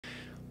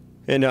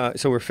And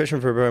so we're fishing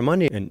for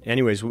barramundi. And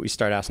anyways, we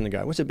start asking the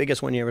guy, what's the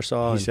biggest one you ever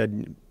saw? He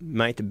said,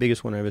 Mike, the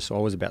biggest one I ever saw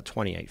was about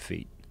 28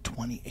 feet.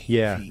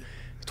 28 feet?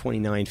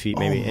 29 feet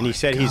maybe. And he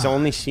said he's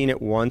only seen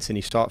it once, and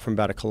he saw it from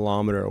about a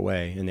kilometer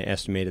away, and they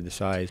estimated the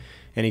size.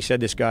 And he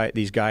said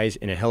these guys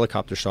in a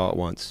helicopter saw it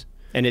once.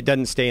 And it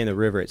doesn't stay in the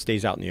river, it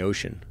stays out in the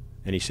ocean.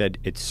 And he said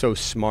it's so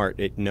smart,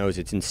 it knows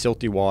it's in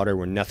silty water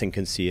where nothing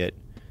can see it.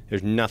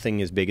 There's nothing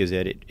as big as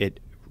it. It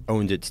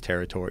owns its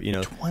territory, you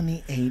know.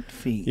 28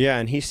 feet. Yeah,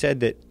 and he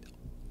said that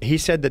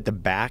the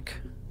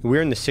back,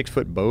 we're in the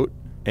 6-foot boat,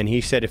 and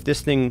he said if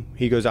this thing,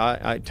 he goes,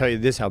 I tell you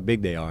this how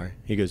big they are.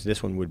 He goes,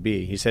 this one would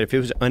be. He said if it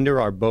was under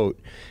our boat,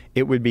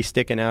 it would be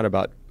sticking out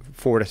about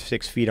 4 to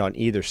 6 feet on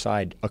either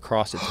side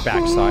across its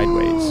back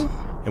sideways.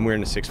 And we're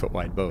in a 6-foot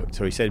wide boat.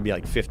 So he said it'd be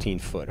like 15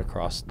 foot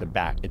across the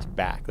back, its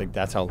back. Like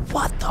that's how.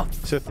 What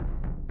the?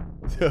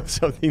 So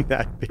something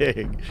that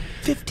big.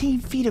 15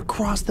 feet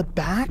across the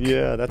back?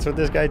 Yeah, that's what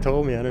this guy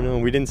told me. I don't know.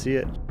 We didn't see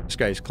it. This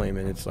guy's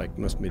claiming it's like,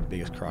 must be the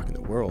biggest croc in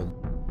the world.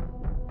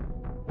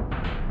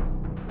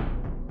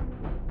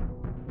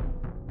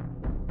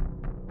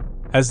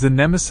 As the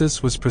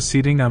Nemesis was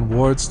proceeding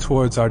onwards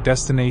towards our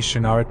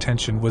destination, our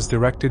attention was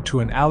directed to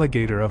an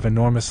alligator of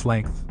enormous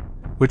length,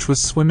 which was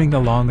swimming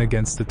along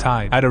against the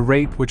tide at a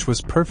rate which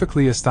was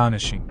perfectly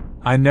astonishing.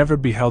 I never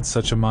beheld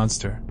such a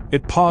monster.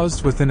 It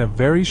paused within a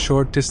very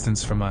short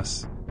distance from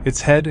us,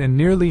 its head and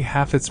nearly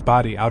half its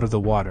body out of the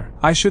water.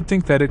 I should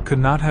think that it could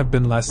not have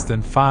been less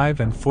than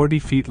 40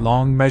 feet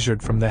long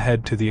measured from the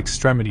head to the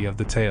extremity of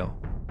the tail,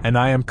 and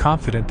I am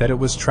confident that it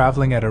was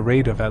traveling at a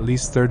rate of at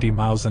least 30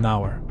 miles an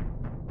hour.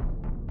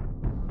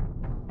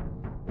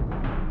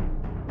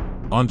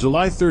 On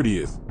July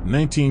 30th,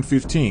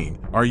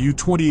 1915, our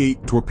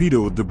U-28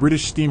 torpedoed the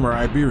British steamer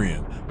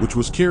Iberian, which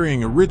was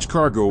carrying a rich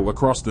cargo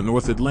across the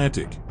North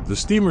Atlantic. The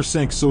steamer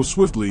sank so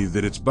swiftly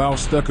that its bow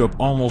stuck up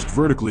almost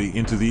vertically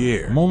into the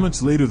air.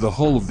 Moments later, the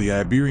hull of the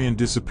Iberian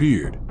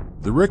disappeared.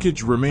 The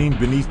wreckage remained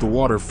beneath the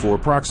water for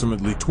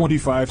approximately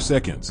 25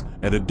 seconds,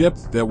 at a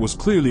depth that was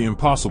clearly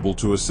impossible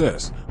to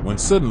assess, when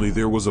suddenly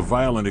there was a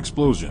violent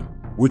explosion,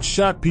 which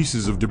shot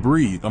pieces of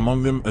debris,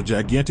 among them a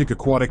gigantic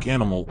aquatic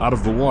animal, out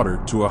of the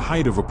water to a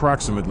height of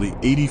approximately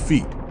 80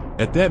 feet.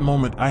 At that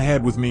moment, I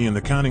had with me in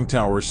the conning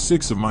tower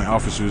 6 of my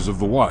officers of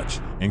the watch,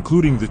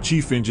 including the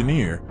chief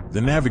engineer,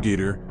 the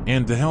navigator,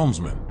 and the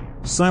helmsman.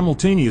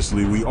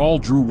 Simultaneously, we all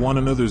drew one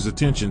another's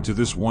attention to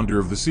this wonder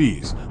of the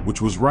seas,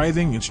 which was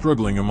writhing and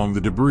struggling among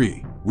the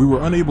debris. We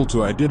were unable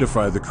to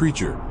identify the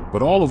creature,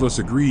 but all of us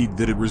agreed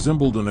that it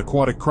resembled an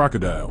aquatic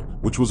crocodile,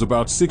 which was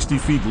about 60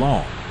 feet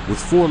long, with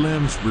 4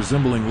 limbs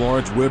resembling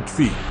large webbed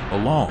feet, a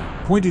long,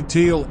 pointed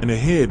tail, and a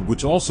head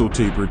which also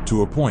tapered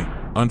to a point.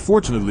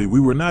 Unfortunately, we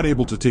were not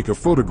able to take a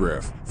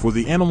photograph, for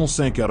the animal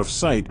sank out of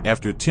sight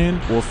after 10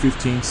 or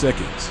 15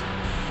 seconds.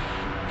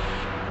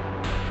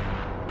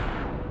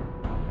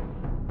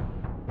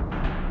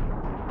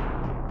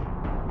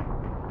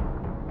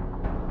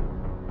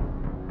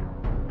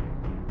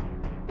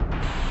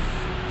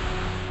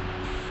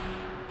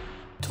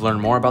 To learn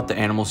more about the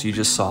animals you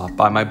just saw,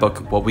 buy my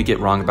book, What We Get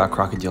Wrong About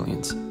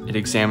Crocodilians. It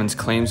examines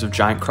claims of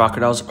giant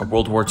crocodiles, a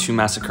World War II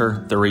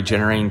massacre, their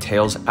regenerating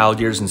tails,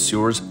 alligators and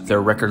sewers,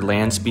 their record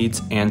land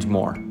speeds, and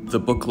more. The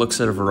book looks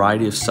at a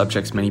variety of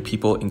subjects many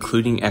people,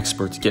 including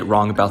experts, get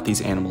wrong about these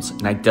animals,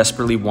 and I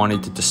desperately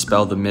wanted to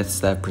dispel the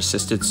myths that have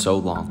persisted so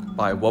long.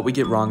 Buy What We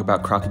Get Wrong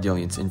About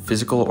Crocodilians in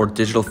physical or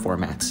digital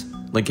formats.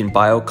 Link in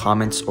bio,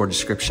 comments, or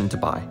description to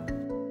buy.